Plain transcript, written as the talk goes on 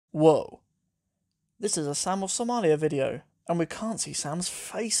Whoa, this is a Sam of Somalia video, and we can't see Sam's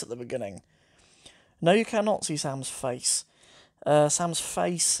face at the beginning. No, you cannot see Sam's face. Sam's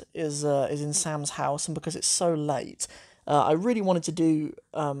face is in Sam's house, and because it's so late, I really wanted to do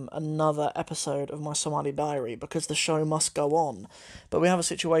another episode of my Somali diary because the show must go on. But we have a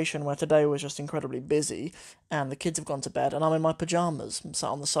situation where today was just incredibly busy, and the kids have gone to bed, and I'm in my pajamas, sat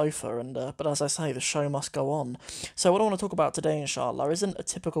on the sofa, and but as I say, the show must go on. So what I want to talk about today, inshallah, isn't a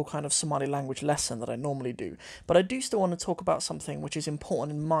typical kind of Somali language lesson that I normally do, but I do still want to talk about something which is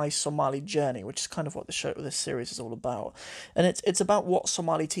important in my Somali journey, which is kind of what this series is all about, and it's about what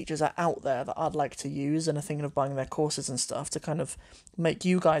Somali teachers are out there that I'd like to use and are thinking of buying their courses and stuff to kind of make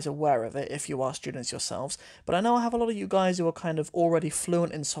you guys aware of it if you are students yourselves. But I know I have a lot of you guys who are kind of already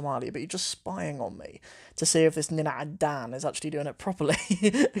fluent in Somali, but you're just spying on me to see if this Nina Adan is actually doing it properly,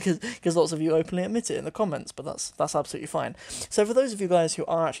 because lots of you openly admit it in the comments, but that's absolutely fine. So for those of you guys who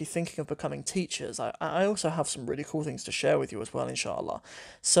are actually thinking of becoming teachers, I also have some really cool things to share with you as well, inshallah.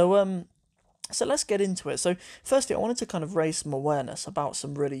 So let's get into it. So firstly, I wanted to kind of raise some awareness about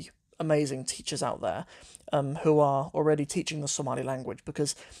some really amazing teachers out there who are already teaching the Somali language,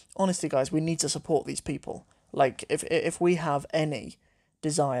 because honestly, guys, we need to support these people. Like, if we have any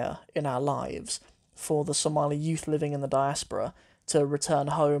desire in our lives for the Somali youth living in the diaspora to return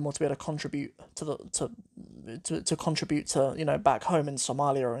home or to be able to contribute to contribute to, you know, back home in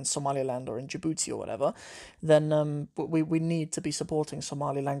Somalia or in Somaliland or in Djibouti or whatever, then we need to be supporting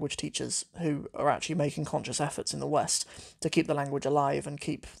Somali language teachers who are actually making conscious efforts in the West to keep the language alive and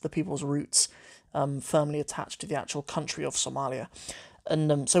keep the people's roots firmly attached to the actual country of Somalia.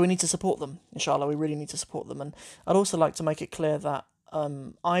 And so we need to support them, inshallah. We really need to support them. And I'd also like to make it clear that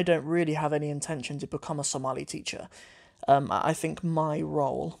I don't really have any intention to become a Somali teacher. I think my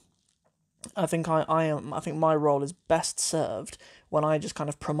role, I think my role is best served when I just kind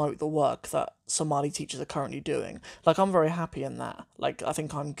of promote the work that Somali teachers are currently doing. Like, I'm very happy in that. Like, I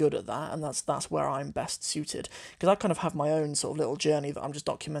think I'm good at that, and that's where I'm best suited, because I kind of have my own sort of little journey that I'm just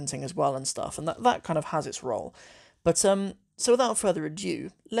documenting as well and stuff, and that kind of has its role. But so without further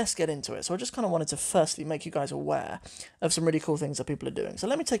ado, let's get into it. So I just kind of wanted to firstly make you guys aware of some really cool things that people are doing. So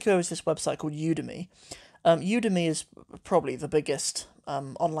let me take you over to this website called Udemy. Udemy is probably the biggest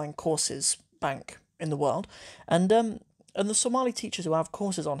online courses bank in the world, and the Somali teachers who have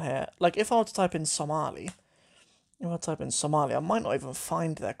courses on here, like if I were to type in Somali, I might not even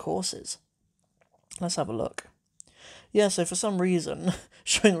find their courses. Let's have a look. Yeah, so for some reason,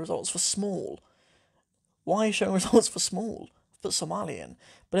 showing results for small. Why are you showing results for small? I've put Somali in,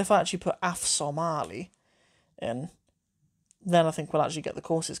 but if I actually put Af Somali in, then I think we'll actually get the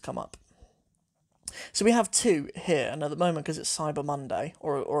courses come up. So we have two here, and at the moment, because it's Cyber Monday,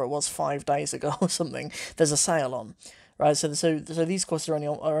 or it was 5 days ago or something, there's a sale on, right? So these courses are only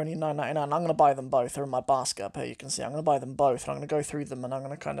 $9.99. I'm going to buy them both. They're in my basket up here. You can see I'm going to buy them both, and I'm going to go through them, and I'm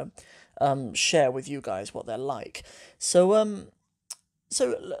going to kind of share with you guys what they're like. So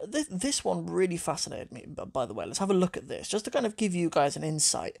this one really fascinated me. By the way, let's have a look at this, just to kind of give you guys an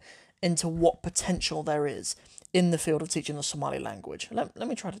insight into what potential there is in the field of teaching the Somali language. Let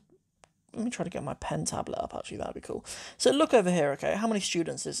me try to get my pen tablet up, actually, that'd be cool. So look over here, okay, how many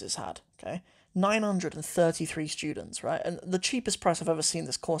students has this had, okay? 933 students, right? And the cheapest price I've ever seen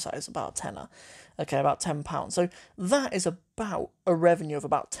this course at is about a tenner, okay, about £10. So that is about a revenue of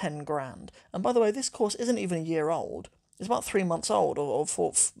about 10 grand. And by the way, this course isn't even a year old. It's about 3 months old, or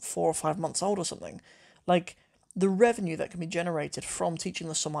 4 or 5 months old or something. Like, the revenue that can be generated from teaching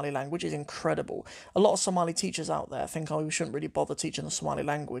the Somali language is incredible. A lot of Somali teachers out there think, oh, we shouldn't really bother teaching the Somali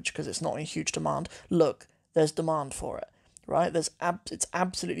language because it's not in huge demand. Look, there's demand for it, right? It's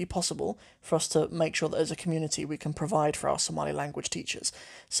absolutely possible for us to make sure that as a community we can provide for our Somali language teachers.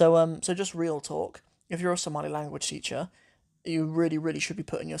 So just real talk. If you're a Somali language teacher, you really, really should be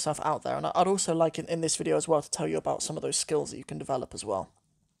putting yourself out there. And I'd also like in this video as well to tell you about some of those skills that you can develop as well.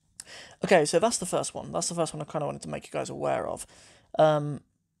 Okay, so that's the first one. That's the first one I kind of wanted to make you guys aware of. Okay,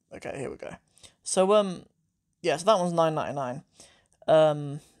 here we go. So yeah, so that one's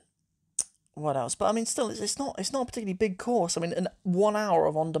 $9.99. What else? But I mean, still, it's not a particularly big course. I mean, 1 hour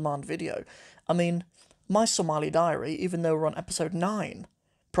of on-demand video. I mean, my Somali diary, even though we're on episode 9,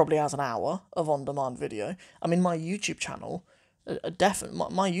 probably has an hour of on-demand video. I mean, my YouTube channel,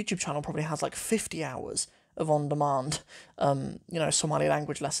 my YouTube channel probably has like 50 hours of on-demand, Somali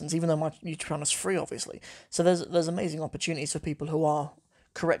language lessons, even though my YouTube channel is free, obviously. So there's amazing opportunities for people who are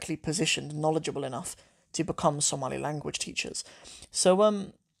correctly positioned, knowledgeable enough to become Somali language teachers.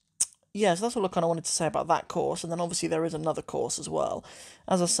 So yeah, so that's all I kind of wanted to say about that course. And then obviously there is another course as well.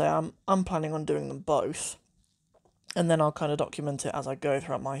 As I say, I'm planning on doing them both. and then I'll kind of document it as I go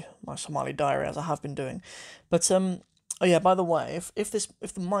throughout my Somali diary, as I have been doing. But oh yeah, by the way, if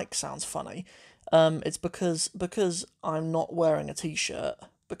the mic sounds funny, it's because I'm not wearing a t-shirt,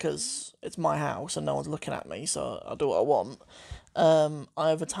 because it's my house and no one's looking at me, so I'll do what I want.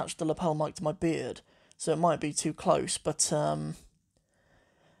 I've attached the lapel mic to my beard, so it might be too close, but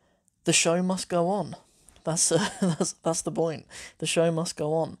the show must go on. That's that's the point. The show must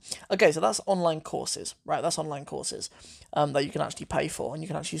go on. Okay, so that's online courses, right? That's online courses that you can actually pay for, and you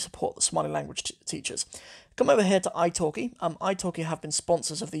can actually support the Somali language teachers. Come over here to italki. Italki have been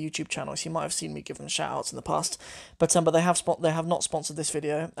sponsors of the YouTube channel, so you might have seen me give them shout outs in the past, but they have not sponsored this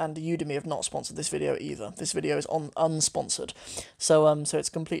video, and Udemy have not sponsored this video either. This video is unsponsored, so so it's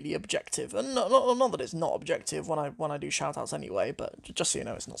completely objective, and not that it's not objective when I do shout outs anyway, but just so you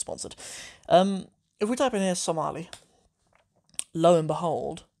know, it's not sponsored. If we type in here Somali, lo and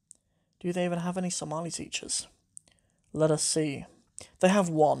behold, do they even have any Somali teachers? Let us see. They have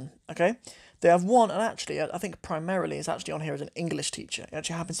one, okay? They have one, and actually, I think primarily it's actually on here as an English teacher. It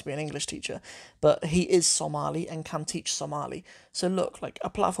actually happens to be an English teacher, but he is Somali and can teach Somali. So look, like a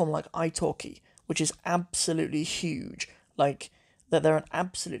platform like italki, which is absolutely huge, like they're an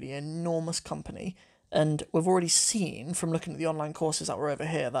absolutely enormous company. And we've already seen from looking at the online courses that were over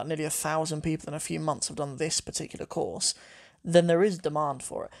here that nearly 1,000 people in a few months have done this particular course. Then there is demand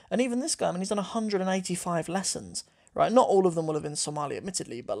for it. And even this guy, I mean, he's done 185 lessons, right? Not all of them will have been Somali,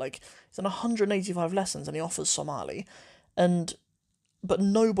 admittedly, but like he's done 185 lessons and he offers Somali, but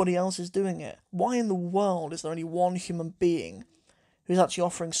nobody else is doing it. Why in the world is there only one human being who's actually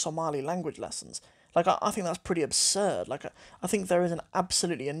offering Somali language lessons? Like, I think that's pretty absurd. Like, I think there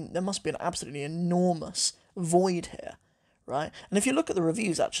must be an absolutely enormous void here, right? And if you look at the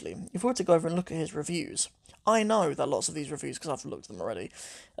reviews, actually, if we were to go over and look at his reviews, I know that lots of these reviews, because I've looked at them already,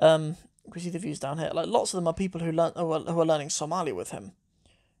 we see the views down here, like, lots of them are people who are learning Somali with him,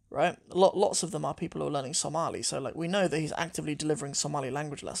 right? Lots of them are people who are learning Somali, so, like, we know that he's actively delivering Somali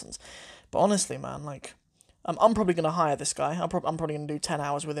language lessons. But honestly, man, like, I'm probably going to hire this guy. I'm probably going to do 10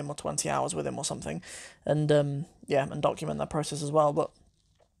 hours with him or 20 hours with him or something, and yeah, and document that process as well. But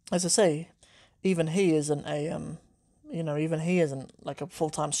as I say, even he isn't even he isn't like a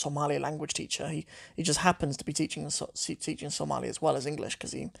full-time Somali language teacher. He just happens to be teaching Somali as well as English,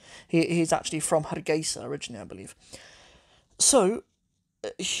 because he's actually from Hargeisa originally, I believe. So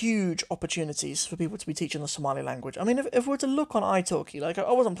huge opportunities for people to be teaching the Somali language. I mean, if we were to look on italki, like,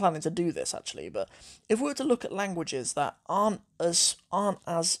 I wasn't planning to do this actually, but if we were to look at languages that aren't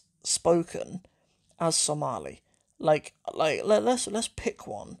as spoken as Somali, like let's pick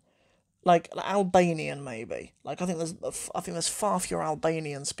one, like Albanian maybe. Like, I think there's far fewer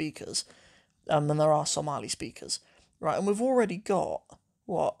Albanian speakers than there are Somali speakers, right? And we've already got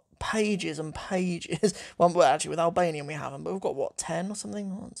what, pages and pages. Well, actually, with Albanian we haven't, but we've got what, 10 or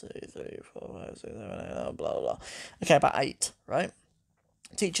something? 1, 2, 3, 4, 5, 6, 7, 8, blah blah blah. Okay, about 8, right?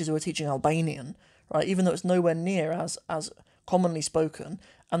 Teachers who are teaching Albanian, right? Even though it's nowhere near as commonly spoken,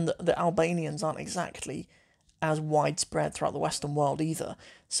 and the Albanians aren't exactly as widespread throughout the Western world either.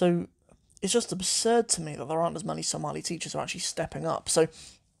 So it's just absurd to me that there aren't as many Somali teachers who are actually stepping up. So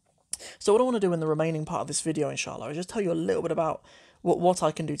what I want to do in the remaining part of this video, inshallah, is just tell you a little bit about what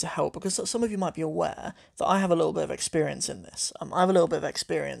I can do to help, because some of you might be aware that I have a little bit of experience in this. I have a little bit of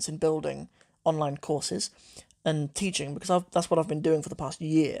experience in building online courses and teaching, because that's what I've been doing for the past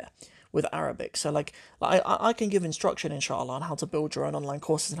year with Arabic. So like I can give instruction, inshallah, on how to build your own online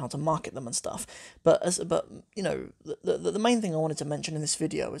courses and how to market them and stuff. But you know, the main thing I wanted to mention in this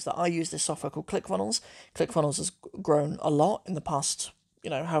video is that I use this software called ClickFunnels. ClickFunnels has grown a lot in the past, you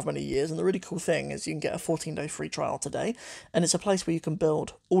know, however many years, and the really cool thing is you can get a 14-day free trial today, and it's a place where you can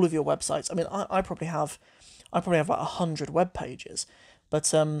build all of your websites. I mean, I probably have about 100 web pages, but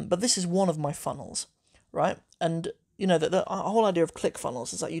this is one of my funnels, right? And you know, the whole idea of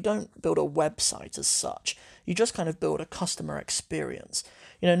ClickFunnels is that you don't build a website as such, you just kind of build a customer experience.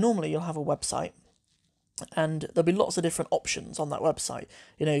 You know, normally you'll have a website, and there'll be lots of different options on that website.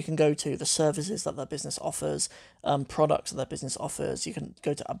 You know, you can go to the services that their business offers, products that their business offers, you can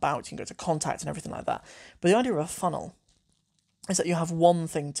go to about, you can go to contact and everything like that. But the idea of a funnel is that you have one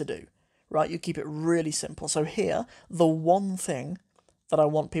thing to do, right? You keep it really simple. So here, the one thing that I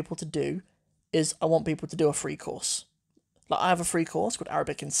want people to do is I want people to do a free course. Like, I have a free course called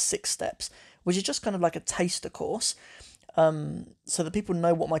Arabic in 6 Steps, which is just kind of like a taster course, so that people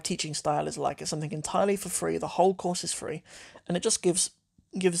know what my teaching style is like. It's something entirely for free. The whole course is free, and it just gives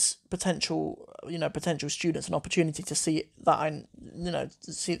potential potential students an opportunity to see that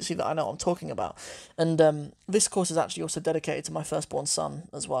see that I know what I'm talking about. And this course is actually also dedicated to my firstborn son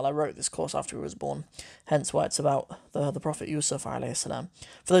as well. I wrote this course after he was born, hence why it's about the Prophet Yusuf alayhi salam.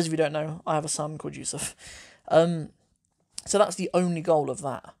 For those of you who don't know, I have a son called Yusuf. So that's the only goal of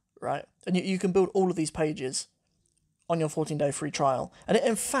that, right? And you can build all of these pages on your 14-day free trial. And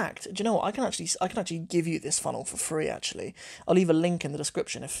in fact, do you know what? I can actually give you this funnel for free, actually. I'll leave a link in the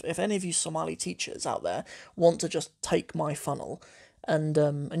description. If any of you Somali teachers out there want to just take my funnel and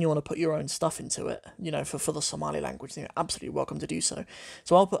you want to put your own stuff into it, for the Somali language, then you're absolutely welcome to do so.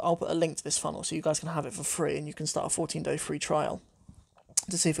 So I'll put a link to this funnel so you guys can have it for free, and you can start a 14-day free trial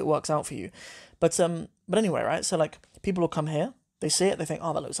to see if it works out for you. But anyway, right? So like, people will come here, they see it, they think,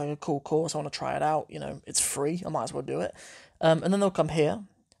 oh, that looks like a cool course, I want to try it out, it's free, I might as well do it. And then they'll come here,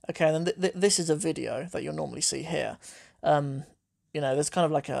 okay, and then this is a video that you'll normally see here. There's kind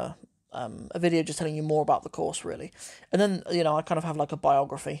of like a video just telling you more about the course, really. And then, I kind of have like a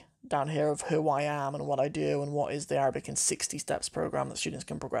biography down here of who I am and what I do and what is the Arabic in 60 Steps program that students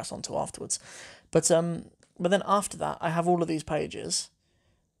can progress onto afterwards. But then after that, I have all of these pages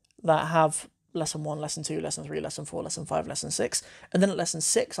that have Lesson 1, Lesson 2, Lesson 3, Lesson 4, Lesson 5, Lesson 6. And then at Lesson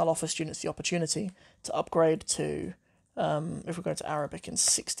 6, I'll offer students the opportunity to upgrade to, if we go to Arabic in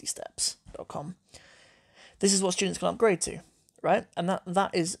 60steps.com, this is what students can upgrade to, right? And that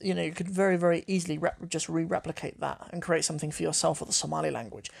is, you could very, very easily just re-replicate that and create something for yourself with the Somali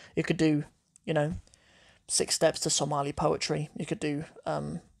language. You could do, 6 steps to Somali poetry. You could do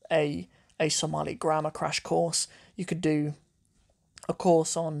a Somali grammar crash course. You could do a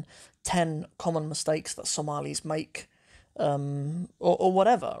course on 10 common mistakes that Somalis make, or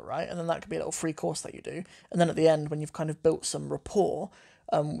whatever, right? And then that could be a little free course that you do. And then at the end, when you've kind of built some rapport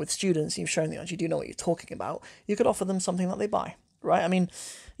with students, you've shown that you actually do know what you're talking about, you could offer them something that they buy, right? I mean,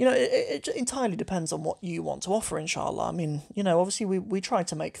 it entirely depends on what you want to offer, inshallah. I mean, obviously we try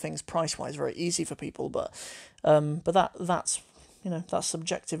to make things price-wise very easy for people, but that's that's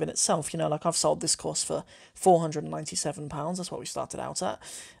subjective in itself. Like I've sold this course for £497. That's what we started out at.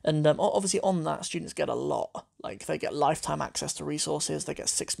 And obviously on that, students get a lot. Like they get lifetime access to resources. They get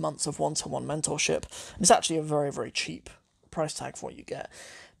 6 months of one-to-one mentorship. And it's actually a very, very cheap price tag for what you get.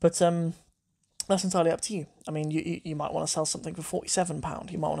 But that's entirely up to you. I mean, you might want to sell something for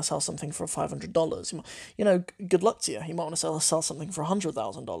 £47. You might want to sell something for $500. Good luck to you. You might want to sell something for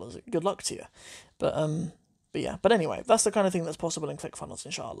 $100,000. Good luck to you. But anyway, that's the kind of thing that's possible in ClickFunnels,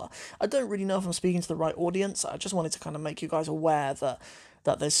 inshallah. I don't really know if I'm speaking to the right audience. I just wanted to kind of make you guys aware that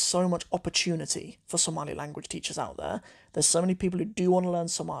there's so much opportunity for Somali language teachers out there. There's so many people who do want to learn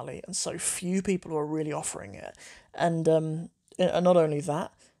Somali, and so few people who are really offering it. And not only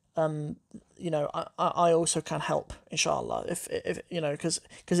that, I also can help, inshallah, if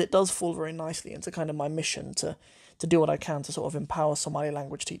because it does fall very nicely into kind of my mission to do what I can to sort of empower Somali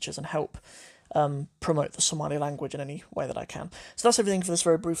language teachers and help promote the Somali language in any way that I can. So that's everything for this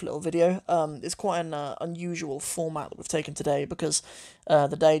very brief little video. It's quite an unusual format that we've taken today because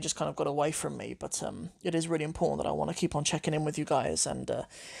the day just kind of got away from me, but it is really important that I want to keep on checking in with you guys and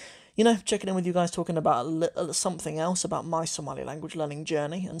checking in with you guys, talking about something else about my Somali language learning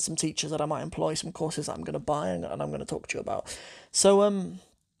journey and some teachers that I might employ, some courses that I'm going to buy and I'm going to talk to you about. So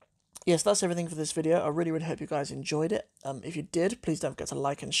yes, that's everything for this video. I really, really hope you guys enjoyed it. If you did, please don't forget to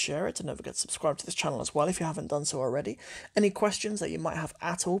like and share it, and don't forget to subscribe to this channel as well if you haven't done so already. Any questions that you might have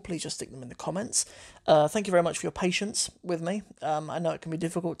at all, please just stick them in the comments. Thank you very much for your patience with me. I know it can be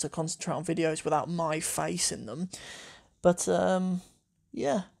difficult to concentrate on videos without my face in them, but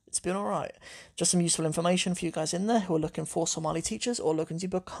yeah, it's been alright. Just some useful information for you guys in there who are looking for Somali teachers or looking to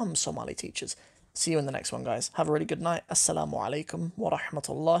become Somali teachers. See you in the next one, guys. Have a really good night. Assalamu alaikum wa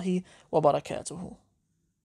rahmatullahi wa barakatuhu.